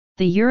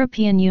The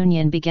European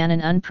Union began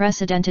an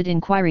unprecedented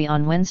inquiry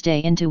on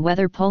Wednesday into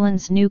whether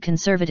Poland's new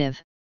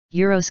conservative,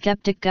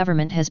 Eurosceptic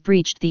government has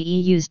breached the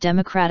EU's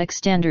democratic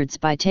standards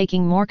by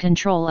taking more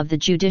control of the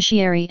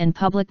judiciary and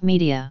public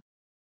media.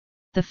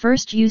 The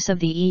first use of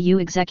the EU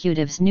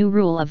executive's new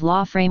rule of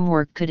law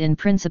framework could in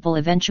principle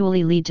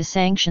eventually lead to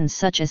sanctions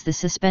such as the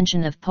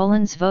suspension of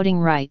Poland's voting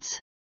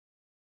rights.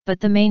 But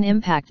the main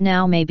impact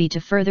now may be to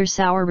further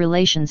sour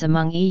relations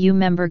among EU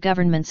member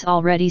governments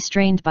already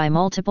strained by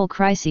multiple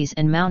crises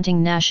and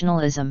mounting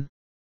nationalism.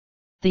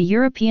 The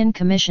European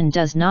Commission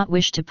does not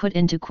wish to put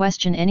into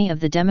question any of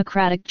the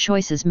democratic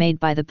choices made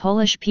by the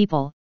Polish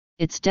people,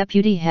 its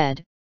deputy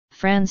head,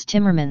 Frans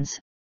Timmermans,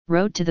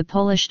 wrote to the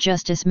Polish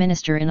Justice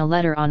Minister in a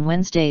letter on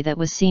Wednesday that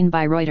was seen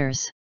by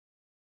Reuters.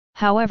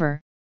 However,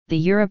 the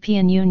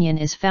European Union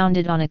is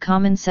founded on a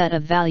common set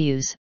of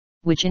values,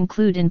 which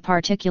include in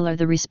particular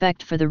the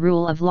respect for the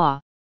rule of law,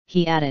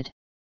 he added.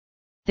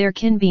 There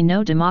can be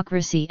no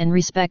democracy and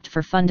respect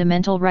for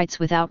fundamental rights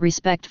without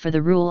respect for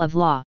the rule of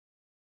law.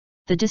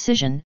 The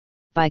decision,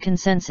 by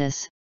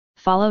consensus,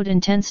 followed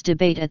intense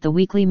debate at the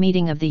weekly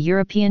meeting of the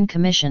European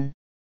Commission.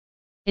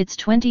 Its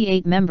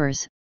 28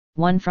 members,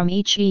 one from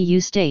each EU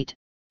state,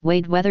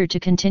 weighed whether to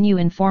continue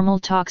informal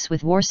talks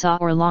with Warsaw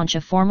or launch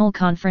a formal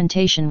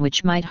confrontation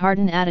which might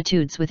harden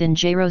attitudes within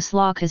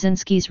Jarosław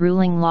Kaczyński's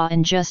ruling Law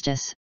and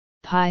Justice,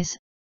 PiS,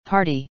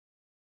 party.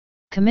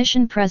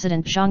 Commission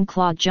President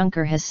Jean-Claude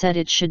Juncker has said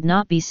it should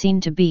not be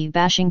seen to be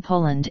bashing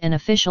Poland, and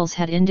officials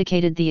had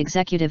indicated the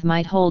executive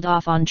might hold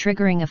off on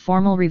triggering a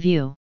formal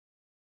review.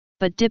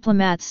 But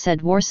diplomats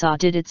said Warsaw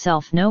did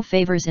itself no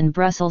favors in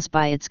Brussels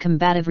by its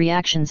combative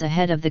reactions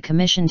ahead of the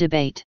Commission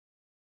debate.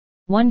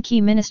 One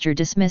key minister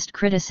dismissed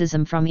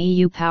criticism from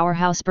EU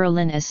powerhouse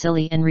Berlin as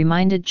silly and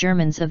reminded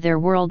Germans of their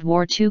World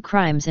War II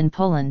crimes in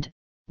Poland,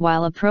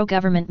 while a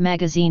pro-government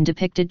magazine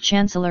depicted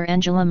Chancellor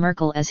Angela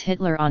Merkel as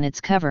Hitler on its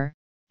cover,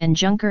 and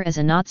Juncker as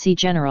a Nazi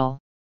general.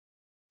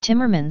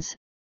 Timmermans,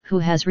 who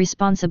has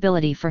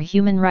responsibility for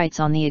human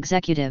rights on the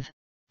executive,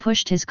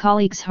 pushed his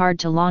colleagues hard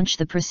to launch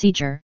the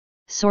procedure,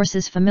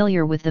 sources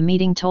familiar with the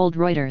meeting told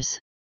Reuters.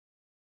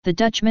 The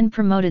Dutchman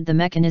promoted the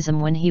mechanism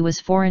when he was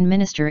foreign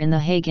minister in The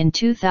Hague in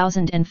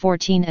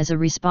 2014 as a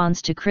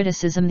response to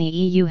criticism the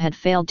EU had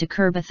failed to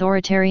curb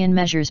authoritarian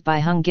measures by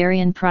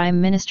Hungarian Prime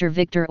Minister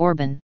Viktor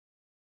Orban.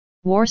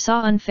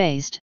 Warsaw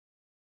unfazed.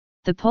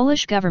 The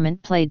Polish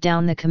government played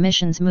down the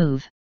Commission's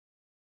move.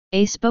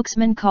 A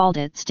spokesman called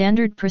it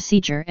standard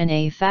procedure and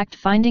a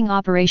fact-finding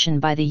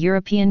operation by the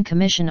European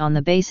Commission on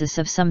the basis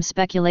of some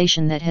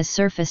speculation that has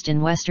surfaced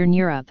in Western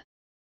Europe.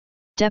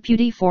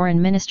 Deputy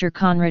Foreign Minister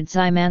Konrad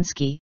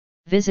Szymanski,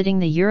 visiting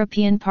the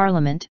European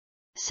Parliament,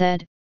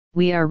 said,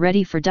 "We are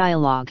ready for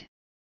dialogue."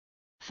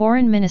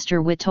 Foreign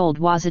Minister Witold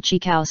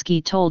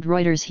Waszczykowski told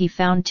Reuters he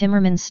found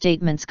Timmermans'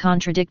 statements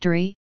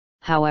contradictory,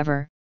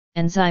 however,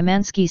 and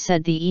Szymanski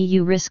said the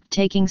EU risked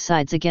taking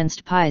sides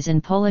against PiS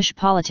in Polish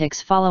politics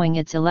following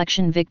its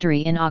election victory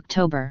in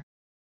October.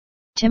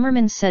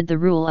 Timmermans said the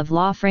rule of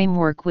law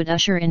framework would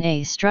usher in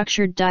a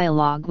structured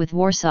dialogue with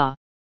Warsaw.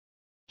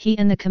 He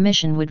and the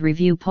Commission would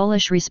review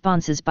Polish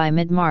responses by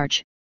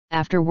mid-March,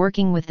 after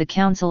working with the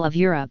Council of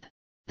Europe,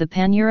 the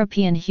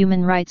pan-European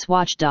human rights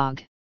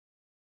watchdog.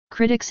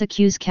 Critics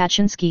accuse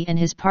Kaczynski and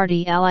his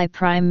party ally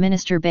Prime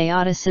Minister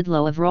Beata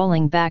Szydło of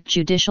rolling back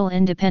judicial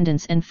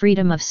independence and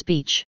freedom of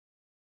speech.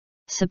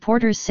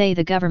 Supporters say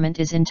the government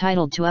is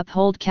entitled to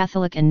uphold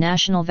Catholic and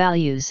national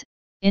values,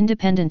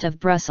 independent of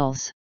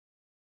Brussels.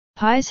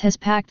 PiS has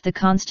packed the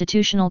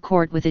Constitutional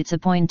Court with its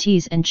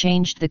appointees and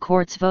changed the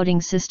court's voting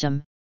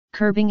system,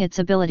 curbing its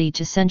ability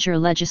to censure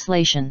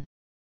legislation.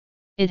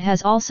 It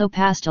has also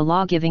passed a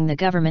law giving the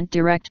government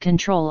direct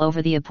control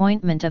over the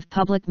appointment of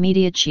public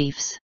media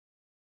chiefs.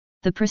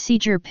 The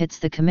procedure pits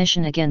the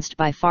Commission against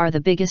by far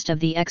the biggest of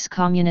the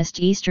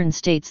ex-communist eastern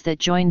states that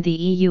joined the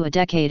EU a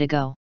decade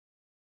ago.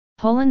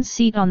 Poland's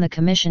seat on the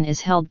Commission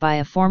is held by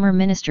a former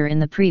minister in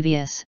the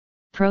previous,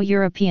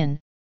 pro-European,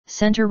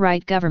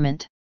 center-right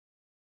government.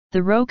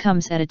 The row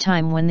comes at a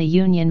time when the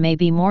Union may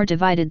be more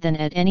divided than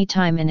at any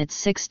time in its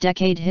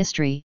six-decade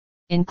history,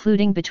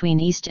 including between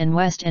East and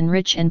West and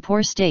rich and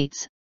poor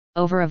states,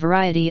 over a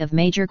variety of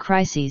major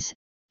crises,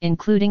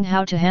 including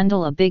how to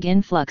handle a big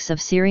influx of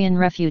Syrian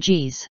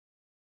refugees.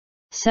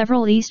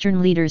 Several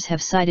Eastern leaders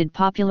have cited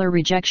popular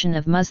rejection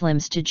of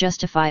Muslims to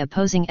justify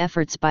opposing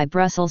efforts by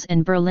Brussels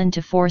and Berlin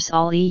to force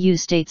all EU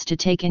states to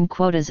take in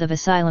quotas of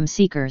asylum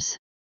seekers.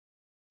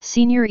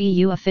 Senior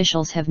EU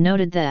officials have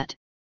noted that,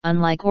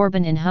 unlike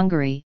Orban in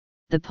Hungary,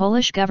 the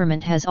Polish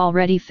government has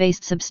already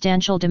faced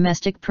substantial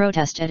domestic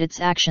protest at its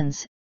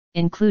actions,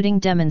 including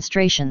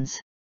demonstrations.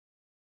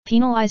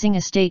 Penalizing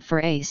a state for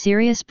a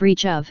serious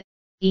breach of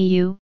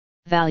EU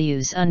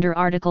values under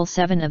Article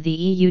 7 of the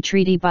EU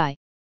Treaty by,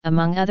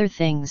 among other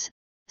things,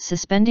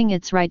 suspending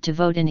its right to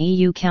vote in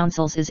EU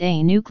councils is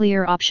a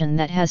nuclear option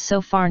that has so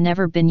far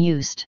never been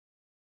used.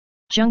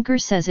 Juncker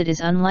says it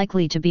is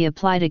unlikely to be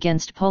applied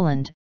against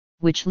Poland,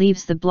 which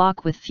leaves the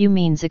bloc with few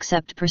means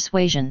except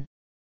persuasion.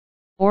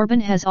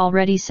 Orban has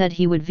already said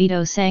he would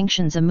veto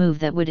sanctions, a move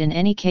that would in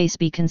any case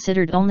be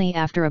considered only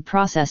after a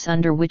process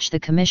under which the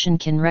Commission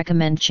can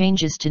recommend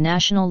changes to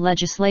national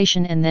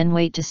legislation and then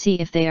wait to see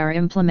if they are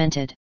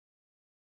implemented.